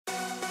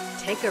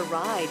Take a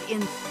ride in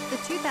the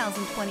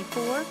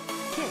 2024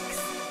 Kicks.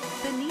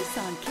 The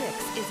Nissan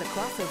Kicks is a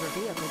crossover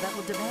vehicle that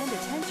will demand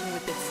attention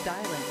with its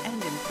styling and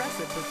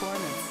impressive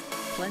performance.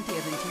 Plenty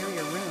of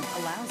interior room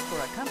allows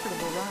for a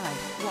comfortable ride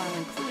while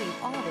including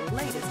all the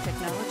latest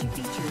technology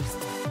features.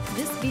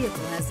 This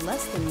vehicle has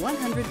less than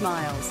 100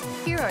 miles.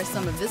 Here are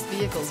some of this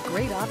vehicle's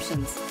great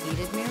options: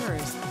 heated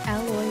mirrors,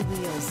 alloy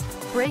wheels,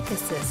 brake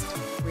assist,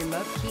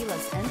 remote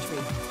keyless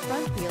entry,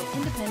 front wheel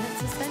independent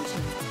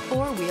suspension,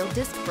 four-wheel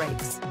disc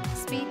brakes,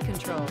 speed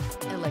control,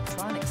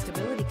 electronic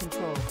stability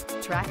control,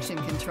 traction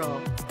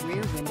control,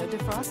 rear window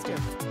defroster.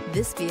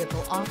 This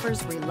vehicle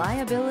offers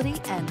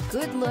reliability and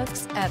good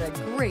looks at a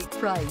great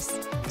price.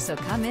 So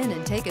come in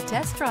and take a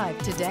test drive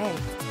today.